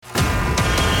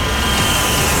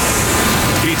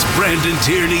Brandon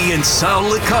Tierney and Sal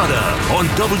Licata on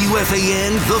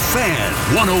WFAN The Fan,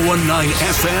 101.9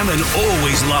 FM, and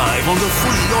always live on the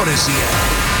free Odyssey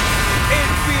app. It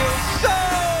feels so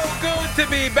good to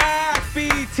be back,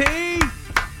 BT.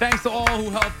 Thanks to all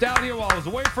who helped out here while I was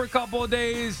away for a couple of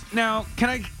days. Now, can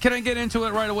I get into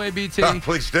it right away, BT?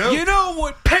 Please do. You know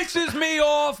what pisses me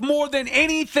off more than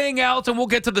anything else, and we'll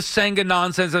get to the Senga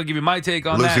nonsense. I'll give you my take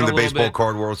on that Losing in a the little baseball bit.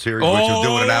 card World Series, which will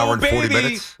do in an hour and 40 baby.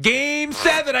 minutes. Game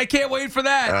 7. I can't wait for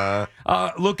that.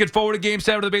 Looking forward to Game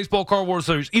 7 of the baseball card World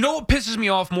Series. You know what pisses me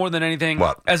off more than anything?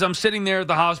 What? As I'm sitting there at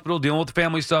the hospital dealing with the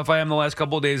family stuff I am the last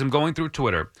couple of days, I'm going through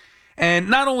Twitter. And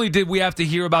not only did we have to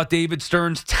hear about David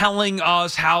Stearns telling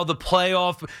us how the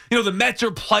playoff, the Mets are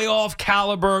playoff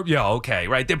caliber. Yeah, okay,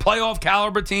 right. They're playoff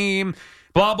caliber team,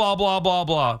 blah, blah, blah, blah,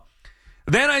 blah.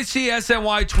 Then I see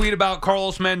SNY tweet about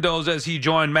Carlos Mendoza as he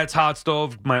joined Mets Hot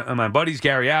Stove, my buddies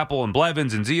Gary Apple and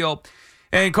Blevins and Zeal.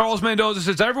 And Carlos Mendoza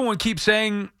says, everyone keeps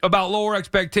saying about lower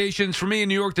expectations. For me in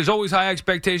New York, there's always high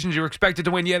expectations. You're expected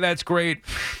to win. Yeah, that's great.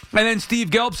 And then Steve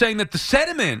Gelb saying that the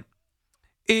sentiment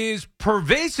is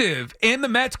pervasive in the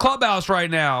Mets clubhouse right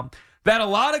now that a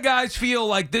lot of guys feel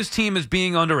like this team is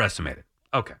being underestimated.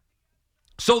 Okay.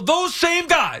 So those same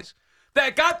guys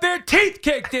that got their teeth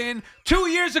kicked in 2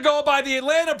 years ago by the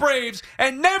Atlanta Braves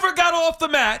and never got off the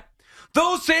mat,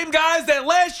 those same guys that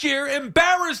last year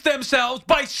embarrassed themselves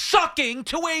by sucking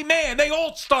to a man. They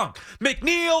all stunk.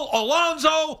 McNeil,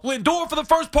 Alonso, Lindor for the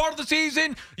first part of the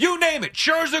season. You name it.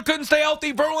 Scherzer couldn't stay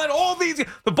healthy. Verlander, all these.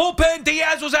 The bullpen,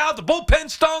 Diaz was out. The bullpen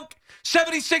stunk.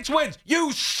 76 wins.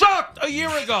 You sucked a year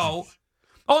ago.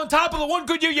 On top of the one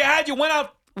good year you had, you went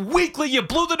out weekly. You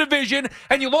blew the division,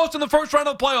 and you lost in the first round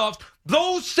of the playoffs.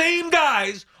 Those same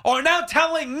guys are now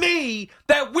telling me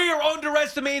that we're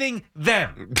underestimating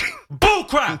them.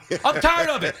 Bullcrap. I'm tired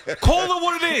of it. Call it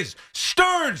what it is.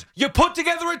 Stearns, you put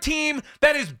together a team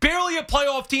that is barely a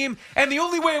playoff team, and the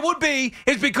only way it would be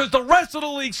is because the rest of the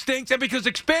league stinks and because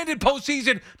expanded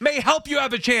postseason may help you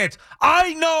have a chance.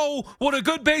 I know what a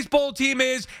good baseball team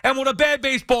is and what a bad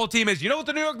baseball team is. You know what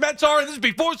the New York Mets are? And this is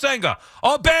before Senga.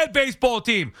 A bad baseball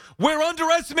team. We're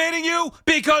underestimating you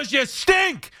because you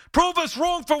stink. Prove us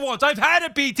wrong for once. I've had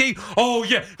it, BT. Oh,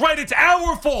 yeah. Right, it's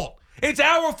our fault. It's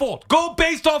our fault. Go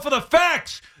based off of the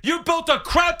facts. You built a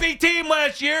crappy team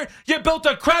last year. You built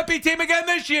a crappy team again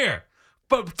this year.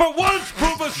 But for once,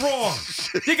 prove us wrong.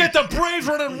 You get the Braves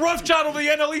running roughshod over the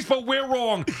NL East, but we're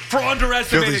wrong for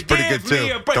underestimating. Phillies pretty good,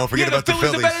 too. Don't forget about the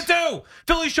Phillies. The Phillies are better, too.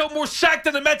 Phillies showed more sack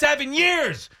than the Mets have in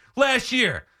years last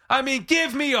year. I mean,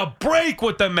 give me a break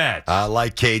with the Mets. I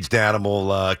like caged animal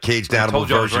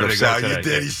version of Sal. You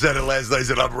did. He said it last night. He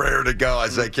said, I'm rare to go. I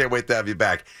said, I can't wait to have you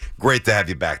back. Great to have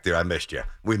you back there. I missed you.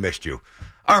 We missed you.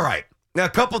 All right. Now, a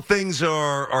couple things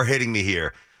are hitting me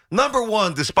here. Number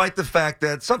one, despite the fact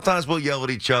that sometimes we'll yell at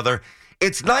each other,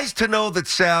 it's nice to know that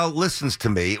Sal listens to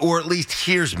me, or at least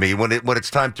hears me when it's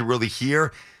time to really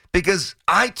hear, because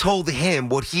I told him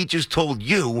what he just told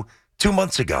you 2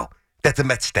 months ago, that the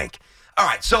Mets stink. All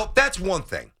right, so that's one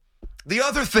thing. The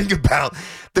other thing about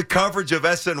the coverage of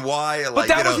SNY, but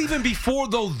that was even before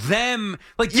them.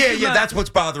 That's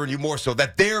what's bothering you more so,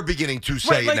 that they're beginning to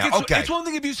say it now. It's one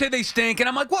thing if you say they stink, and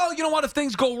I'm like, well, you know what? If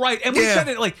things go right, and we said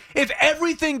it if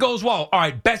everything goes well, all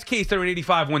right, best case they're an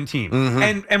 85-win team.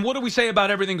 Mm-hmm. And what do we say about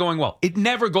everything going well? It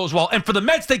never goes well. And for the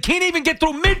Mets, they can't even get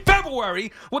through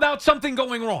mid-February without something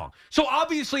going wrong. So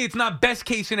obviously, it's not best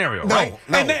case scenario, right?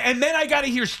 No. And then I got to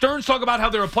hear Stearns talk about how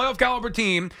they're a playoff caliber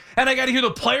team, and I got to hear the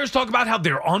players talk about how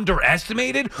they're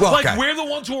underestimated. Well, okay. We're the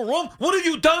ones who are wrong. What have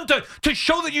you done to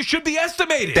show that you should be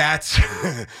estimated? That's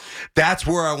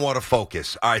where I want to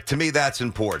focus. All right, to me, that's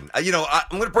important. I'm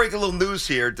going to break a little news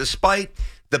here. Despite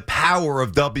the power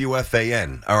of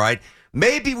WFAN, all right,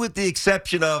 maybe with the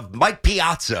exception of Mike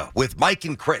Piazza with Mike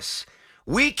and Chris,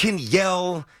 we can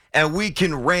yell and we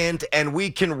can rant and we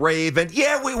can rave. And,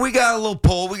 we got a little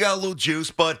pull, we got a little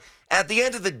juice, but at the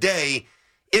end of the day,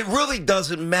 it really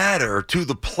doesn't matter to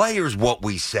the players what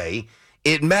we say.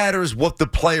 It matters what the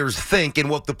players think and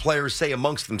what the players say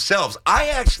amongst themselves. I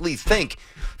actually think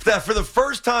that for the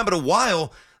first time in a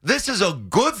while, this is a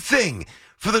good thing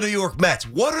for the New York Mets.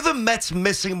 What are the Mets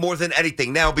missing more than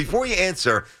anything? Now, before you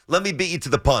answer, let me beat you to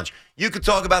the punch. You could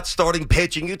talk about starting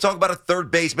pitching. You could talk about a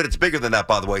third baseman. It's bigger than that,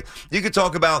 by the way. You could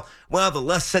talk about,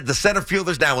 the center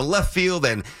fielder's now in left field,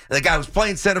 and the guy who's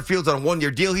playing center field's on a one-year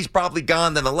deal. He's probably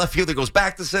gone. Then the left fielder goes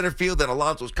back to center field. Then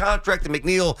Alonso's contract. And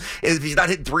McNeil, if he's not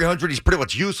hitting 300, he's pretty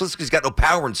much useless because he's got no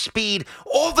power and speed.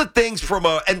 All the things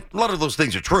and a lot of those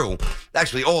things are true.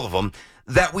 Actually, all of them.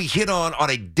 That we hit on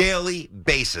a daily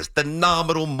basis. The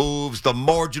nominal moves, the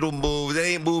marginal moves.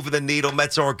 They ain't moving the needle.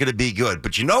 Mets aren't going to be good.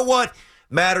 But you know what?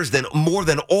 matters more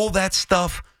than all that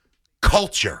stuff?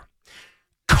 Culture.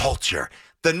 Culture.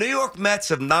 The New York Mets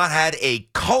have not had a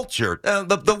culture.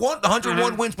 The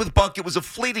 101 wins with Bucket was a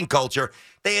fleeting culture.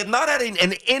 They have not had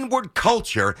an inward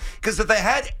culture, because if they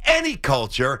had any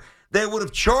culture, they would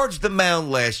have charged the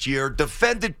mound last year,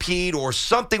 defended Pete, or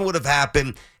something would have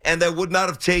happened, and they would not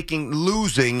have taken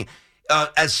losing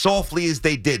as softly as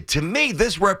they did. To me,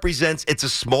 this represents, it's a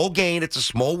small gain, it's a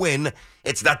small win.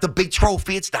 It's not the big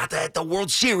trophy, it's not the World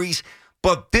Series,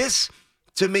 but this,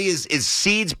 to me, is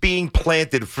seeds being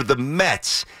planted for the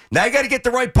Mets. Now you got to get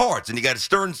the right parts, and you got to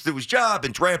Stearns do his job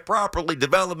and draft properly,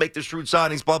 develop, make the shrewd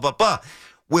signings, blah, blah, blah.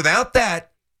 Without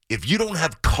that, if you don't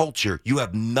have culture, you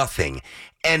have nothing.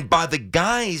 And by the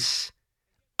guys,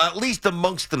 at least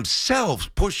amongst themselves,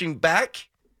 pushing back,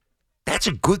 that's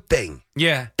a good thing.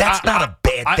 Yeah. That's not a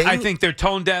bad thing. I think they're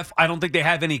tone deaf. I don't think they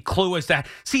have any clue as to.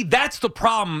 See, that's the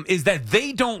problem, is that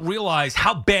they don't realize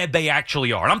how bad they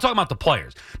actually are. And I'm talking about the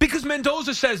players. Because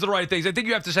Mendoza says the right things. I think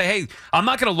you have to say, hey, I'm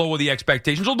not going to lower the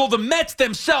expectations. Although the Mets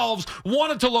themselves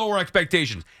wanted to lower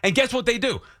expectations. And guess what they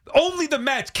do? Only the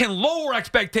Mets can lower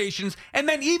expectations and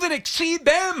then even exceed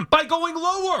them by going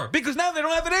lower. Because now they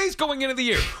don't have an ace going into the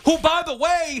year. Who, by the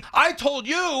way, I told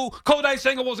you Kodai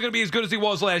Senga wasn't going to be as good as he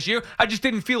was last year. I just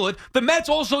didn't feel it. The Mets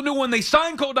also knew when they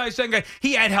signed Kodai Senga,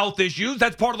 he had health issues.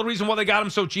 That's part of the reason why they got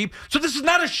him so cheap. So this is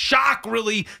not a shock,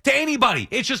 really, to anybody.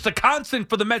 It's just a constant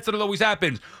for the Mets that it always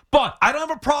happens. But I don't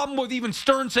have a problem with even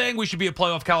Stern saying we should be a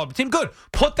playoff caliber team. Good.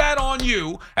 Put that on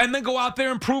you and then go out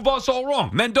there and prove us all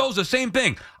wrong. Mendoza, same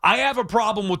thing. I have a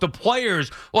problem with the players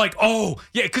like, oh,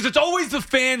 yeah, because it's always the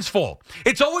fans' fault.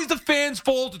 It's always the fans'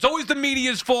 fault. It's always the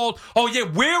media's fault. Oh, yeah,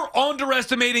 we're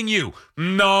underestimating you.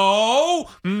 No,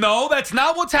 that's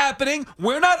not what's happening.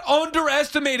 We're not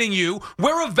underestimating you.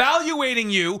 We're evaluating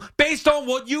you based on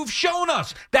what you've shown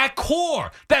us. That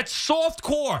core, that soft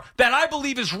core that I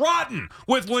believe is rotten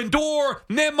with Lindor,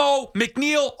 Nimmo,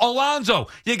 McNeil, Alonso.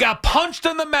 You got punched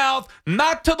in the mouth,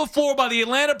 knocked to the floor by the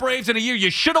Atlanta Braves in a year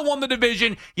you should have won the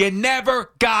division. You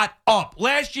never got up.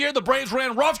 Last year, the Braves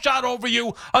ran roughshod over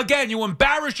you. Again, you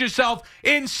embarrassed yourself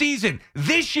in season.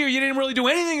 This year, you didn't really do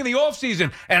anything in the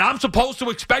offseason, and I'm supposed to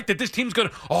expect that this team's going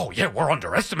to, oh, yeah, we're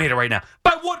underestimated right now.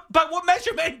 By what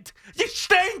measurement? You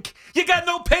stink. You got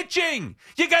no pitching.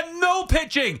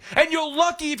 And you're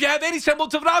lucky if you have any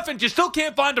semblance of an offense. You still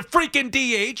can't find a freaking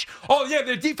DH. Oh, yeah,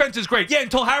 their defense is great. Yeah,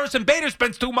 until Harrison Bader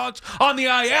spends 2 months on the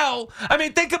IL. I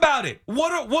mean, think about it.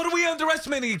 What are we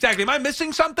underestimating exactly? Am I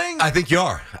missing something? I think you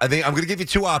are. I'm going to give you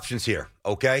two options here,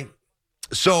 okay?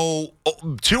 So,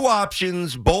 two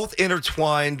options, both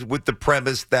intertwined with the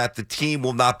premise that the team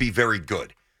will not be very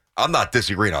good. I'm not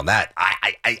disagreeing on that.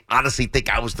 I honestly think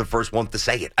I was the first one to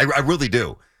say it. I really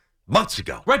do. Months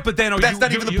ago. Right, but then that's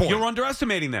not even the point. You're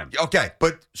underestimating them. Okay,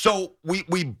 but so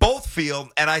we both feel,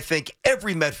 and I think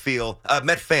every Met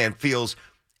fan feels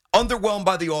underwhelmed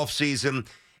by the offseason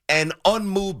and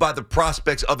unmoved by the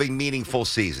prospects of a meaningful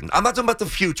season. I'm not talking about the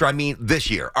future. I mean this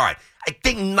year. All right. I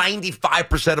think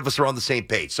 95% of us are on the same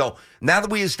page. So now that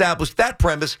we established that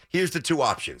premise, here's the two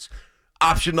options.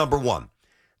 Option number one.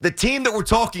 The team that we're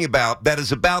talking about that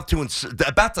is about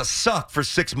to suck for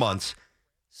 6 months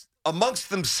amongst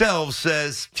themselves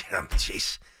says,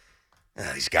 jeez,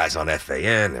 these guys on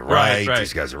FAN, they're right.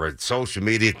 These guys are on social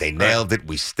media. They nailed it.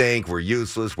 We stink. We're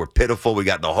useless. We're pitiful. We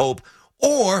got no hope.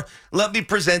 Or let me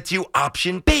present to you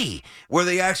option B, where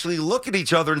they actually look at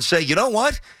each other and say, you know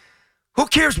what? Who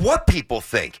cares what people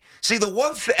think? See, the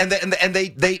one and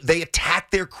they attack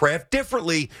their craft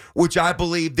differently, which I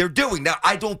believe they're doing. Now,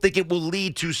 I don't think it will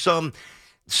lead to some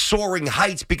soaring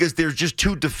heights because they're just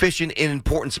too deficient in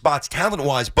important spots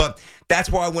talent-wise, but that's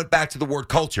why I went back to the word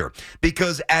culture.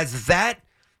 Because as that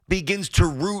begins to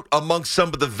root amongst some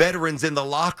of the veterans in the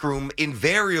locker room,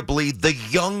 invariably the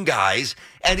young guys,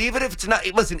 and even if it's not,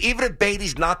 listen, even if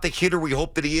Beatty's not the hitter we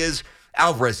hope that he is,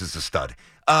 Alvarez is a stud.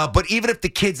 But even if the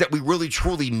kids that we really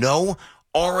truly know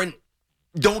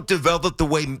don't develop the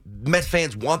way Met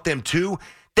fans want them to,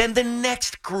 then the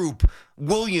next group,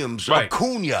 Williams,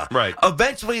 Acuna,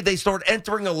 eventually they start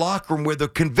entering a locker room where the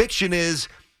conviction is,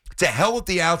 to hell with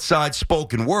the outside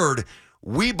spoken word,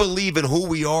 we believe in who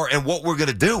we are and what we're going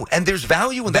to do. And there's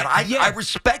value in that. I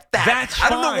respect that. That's fine. I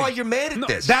don't know why you're mad at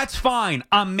this. That's fine.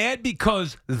 I'm mad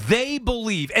because they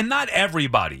believe, and not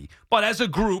everybody, but as a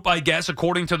group, I guess,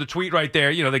 according to the tweet right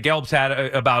there, the Gelbs had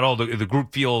about, the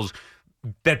group feels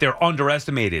that they're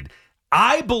underestimated.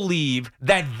 I believe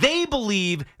that they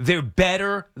believe they're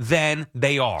better than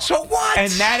they are. So what?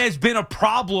 And that has been a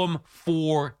problem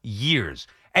for years.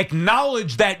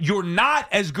 Acknowledge that you're not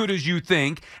as good as you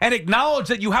think, and acknowledge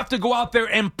that you have to go out there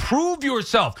and prove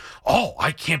yourself. Oh,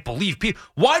 I can't believe people.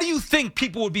 Why do you think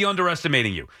people would be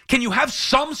underestimating you? Can you have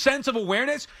some sense of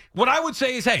awareness? What I would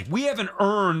say is, hey, we haven't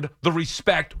earned the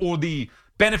respect or the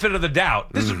benefit of the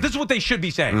doubt. This is what they should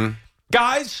be saying.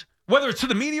 Guys, whether it's to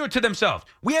the media or to themselves,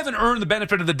 we haven't earned the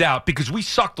benefit of the doubt because we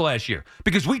sucked last year,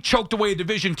 because we choked away a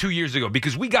division 2 years ago,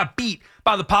 because we got beat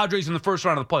by the Padres in the first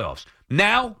round of the playoffs.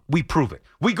 Now we prove it.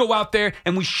 We go out there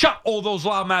and we shut all those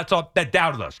loudmouths up that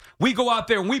doubted us. We go out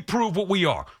there and we prove what we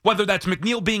are. Whether that's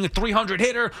McNeil being a 300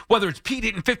 hitter, whether it's Pete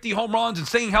hitting 50 home runs and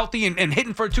staying healthy and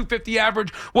hitting for a 250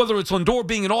 average, whether it's Lindor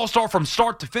being an all-star from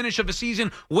start to finish of a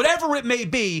season, whatever it may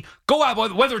be, go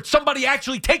out. Whether it's somebody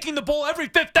actually taking the ball every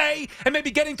fifth day and maybe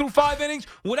getting through 5 innings,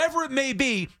 whatever it may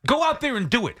be, go out there and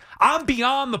do it. I'm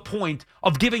beyond the point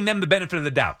of giving them the benefit of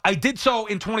the doubt. I did so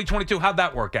in 2022. How'd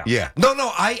that work out? Yeah. No,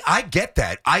 I get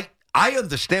that. I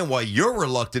understand why you're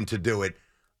reluctant to do it,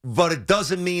 but it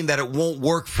doesn't mean that it won't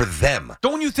work for them.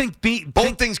 Don't you think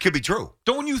both things could be true?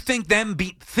 Don't you think them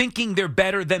thinking they're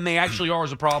better than they actually are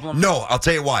is a problem? No, I'll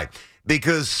tell you why.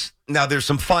 Because now there's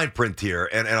some fine print here,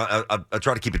 and I'll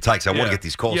try to keep it tight because I want to get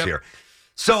these calls here.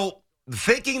 So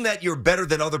thinking that you're better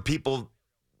than other people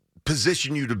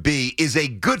position you to be is a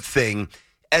good thing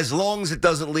as long as it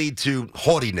doesn't lead to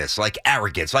haughtiness, like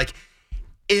arrogance. Like,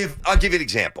 I'll give you an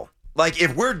example. Like,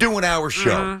 if we're doing our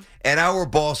show and our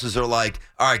bosses are like,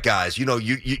 all right, guys, you're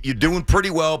doing pretty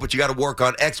well, but you got to work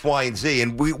on X, Y, and Z.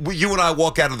 And you and I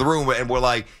walk out of the room and we're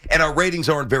like, and our ratings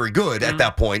aren't very good at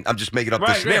that point. I'm just making up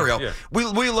this scenario. Yeah. We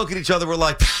look at each other. We're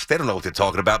like, they don't know what they're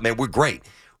talking about, man. We're great.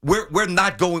 We're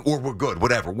not going, or we're good,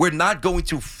 whatever. We're not going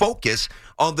to focus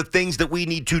on the things that we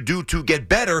need to do to get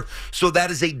better. So that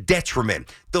is a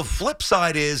detriment. The flip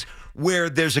side is where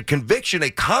there's a conviction, a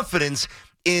confidence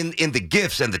in the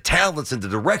gifts and the talents and the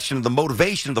direction and the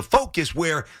motivation, the focus,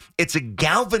 where it's a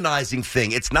galvanizing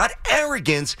thing. It's not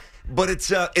arrogance, but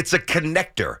it's a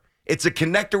connector. It's a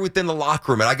connector within the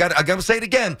locker room. And I got to say it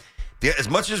again. As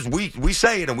much as we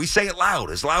say it, and we say it loud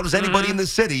as anybody in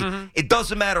this city, it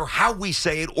doesn't matter how we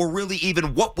say it or really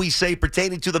even what we say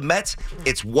pertaining to the Mets.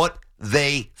 It's what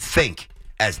they think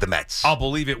as the Mets. I'll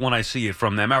believe it when I see it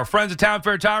from them. Our friends at Town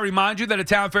Fair Tire remind you that at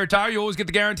Town Fair Tire, you always get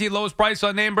the guaranteed lowest price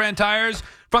on name brand tires.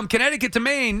 From Connecticut to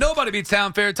Maine, nobody beats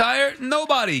Town Fair Tire.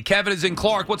 Nobody. Kevin is in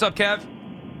Clark. What's up, Kev?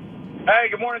 Hey,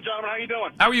 good morning, gentlemen. How you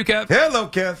doing? How are you, Kev? Hello,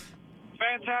 Kev.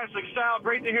 Fantastic, Sal.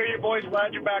 Great to hear your voice.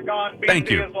 Glad you're back on. Thank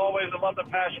you. As always, I love the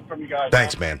passion from you guys.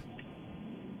 Thanks, man.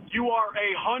 You are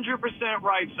 100%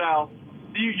 right, Sal.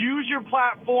 You use your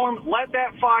platform, let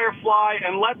that fire fly,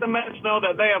 and let the Mets know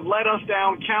that they have let us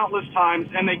down countless times,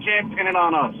 and they can't pin it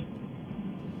on us.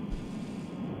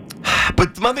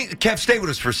 But let me, Kev, stay with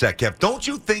us for a sec, Kev. Don't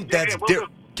you think that's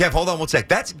Kev, hold on one sec.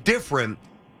 That's different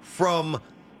from,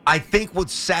 I think, what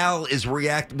Sal is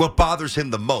what bothers him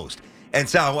the most. And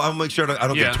Sal, I want to make sure I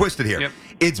don't get twisted here. Yep.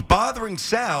 It's bothering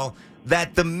Sal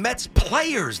that the Mets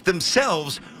players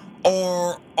themselves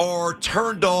are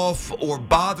turned off or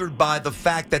bothered by the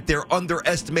fact that they're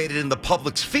underestimated in the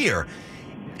public sphere.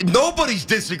 Nobody's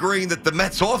disagreeing that the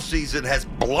Mets offseason has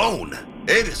blown.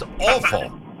 It is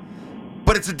awful.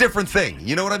 But it's a different thing.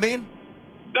 You know what I mean?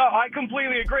 No, I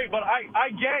completely agree. But I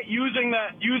get using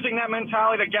that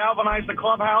mentality to galvanize the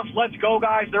clubhouse. Let's go,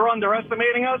 guys. They're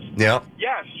underestimating us. Yeah.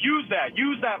 Yes, use that.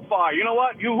 Use that fire. You know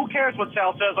what? Who cares what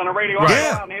Sal says on the radio? Right.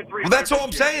 Yeah. Well, that's all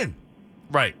I'm saying.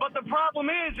 Right. But the problem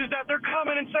is that they're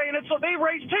coming and saying it, so they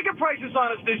raised ticket prices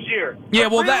on us this year. Yeah,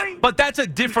 well, really? but that's a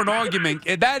different argument.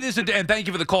 That is, and thank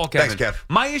you for the call, Kevin. Thanks, Kev.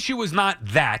 My issue is not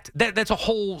that. That's a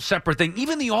whole separate thing.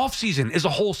 Even the offseason is a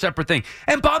whole separate thing.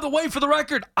 And by the way, for the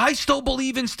record, I still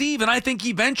believe in Steve, and I think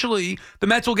eventually the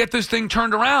Mets will get this thing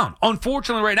turned around.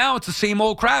 Unfortunately, right now, it's the same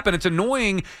old crap, and it's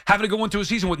annoying having to go into a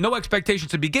season with no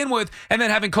expectations to begin with, and then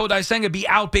having Kodai Senga be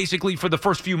out basically for the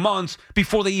first few months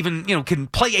before they even can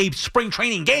play a spring training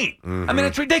game. I mean,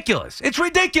 it's ridiculous. It's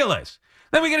ridiculous.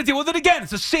 Then we got to deal with it again. It's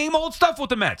the same old stuff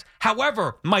with the Mets.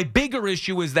 However, my bigger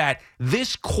issue is that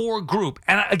this core group,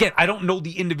 and again, I don't know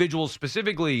the individuals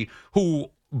specifically who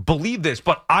believe this,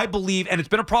 but I believe, and it's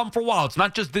been a problem for a while, it's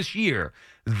not just this year,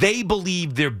 they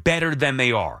believe they're better than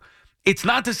they are. It's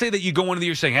not to say that you go into the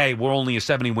year saying, hey, we're only a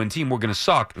 70-win team, we're going to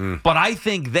suck. But I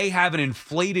think they have an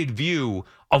inflated view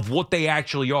of what they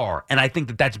actually are. And I think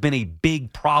that that's been a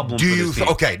big problem for this team.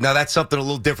 Okay, now that's something a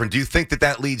little different. Do you think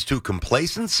that leads to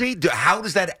complacency? How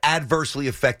does that adversely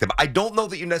affect them? I don't know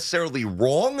that you're necessarily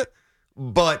wrong,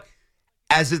 but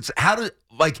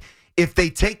if they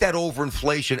take that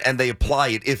overinflation and they apply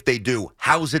it, if they do,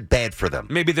 how is it bad for them?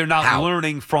 Maybe they're not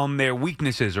learning from their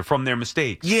weaknesses or from their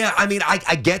mistakes. Yeah, I mean,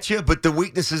 I get you, but the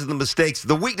weaknesses and the mistakes,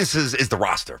 the weaknesses is the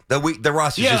roster. The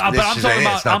roster is I'm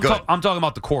talking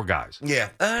about the core guys. Yeah.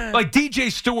 Like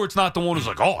DJ Stewart's not the one who's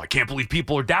like, oh, I can't believe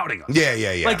people are doubting us.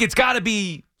 Yeah. Like, it's got to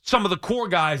be some of the core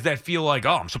guys that feel like,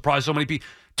 oh, I'm surprised so many people.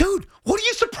 Dude, what are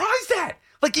you surprised at?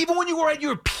 Like, even when you were at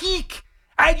your peak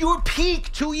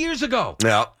 2 years ago.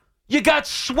 Yeah. You got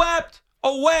swept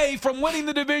away from winning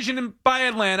the division by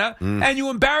Atlanta, and you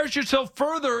embarrassed yourself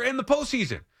further in the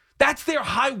postseason. That's their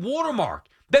high watermark.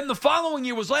 Then the following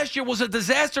year last year was a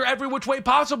disaster every which way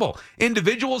possible.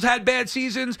 Individuals had bad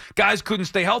seasons. Guys couldn't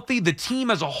stay healthy. The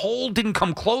team as a whole didn't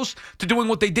come close to doing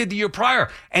what they did the year prior.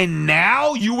 And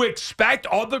now you expect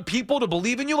other people to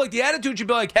believe in you? Like, the attitude should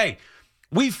be like, hey,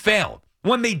 we failed.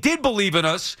 When they did believe in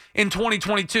us in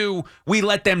 2022, we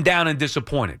let them down and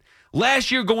disappointed.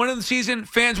 Last year, going into the season,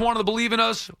 fans wanted to believe in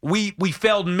us. We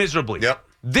failed miserably. Yep.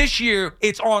 This year,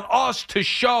 it's on us to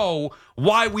show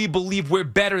why we believe we're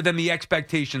better than the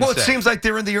expectations Well, it say. seems like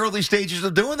they're in the early stages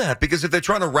of doing that, because if they're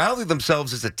trying to rally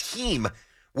themselves as a team,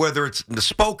 whether it's the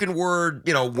spoken word,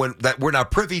 when that we're not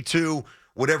privy to,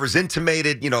 whatever's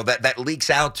intimated, that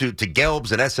leaks out to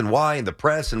Gelbs and SNY and the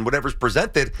press and whatever's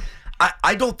presented,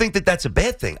 I don't think that that's a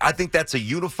bad thing. I think that's a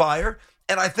unifier.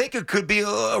 And I think it could be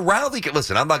a rally.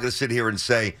 Listen, I'm not going to sit here and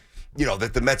say,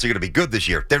 that the Mets are going to be good this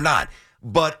year. They're not.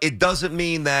 But it doesn't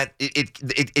mean that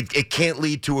it can't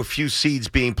lead to a few seeds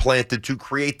being planted to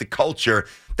create the culture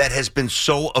that has been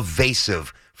so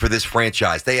evasive for this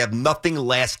franchise. They have nothing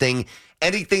lasting.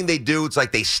 Anything they do, it's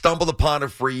like they stumble upon it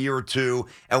for a year or two,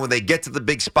 and when they get to the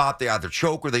big spot, they either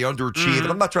choke or they underachieve. And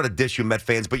I'm not trying to dish you Met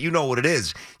fans, but you know what it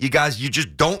is. You guys,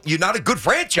 you're not a good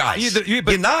franchise.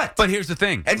 You're not. But here's the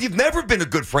thing. And you've never been a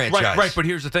good franchise. Right, but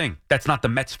here's the thing. That's not the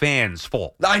Mets fans'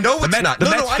 fault. I know it's not. The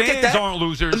No, Mets I get fans that. aren't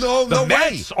losers. No the way.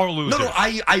 Mets are losers. No,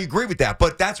 I agree with that.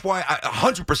 But that's why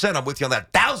 100% I'm with you on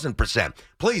that. 1,000%.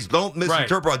 Please don't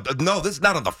misinterpret. Right. No, this is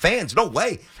not on the fans. No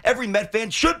way. Every Met fan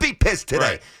should be pissed today.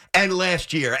 Right. And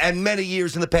last year and many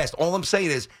years in the past. All I'm saying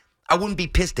is I wouldn't be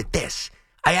pissed at this.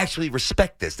 I actually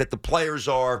respect this, that the players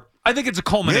are. I think it's a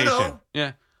culmination.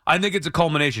 Yeah. I think it's a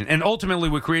culmination. And ultimately,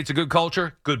 what creates a good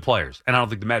culture? Good players. And I don't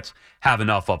think the Mets have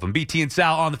enough of them. BT and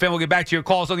Sal on the fan. We'll get back to your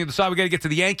calls on the other side. We got to get to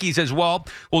the Yankees as well.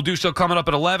 We'll do so coming up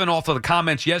at 11 off of the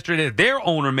comments yesterday that their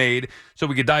owner made, so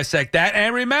we could dissect that.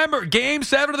 And remember, Game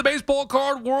 7 of the Baseball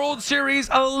Card World Series,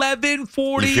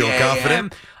 11:40 You feel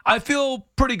confident? I feel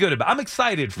pretty good about it. I'm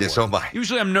excited for it. So am I.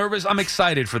 Usually I'm nervous. I'm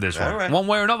excited for this one. All right. One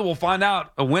way or another, we'll find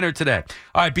out a winner today.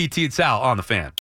 All right, BT and Sal on the fan.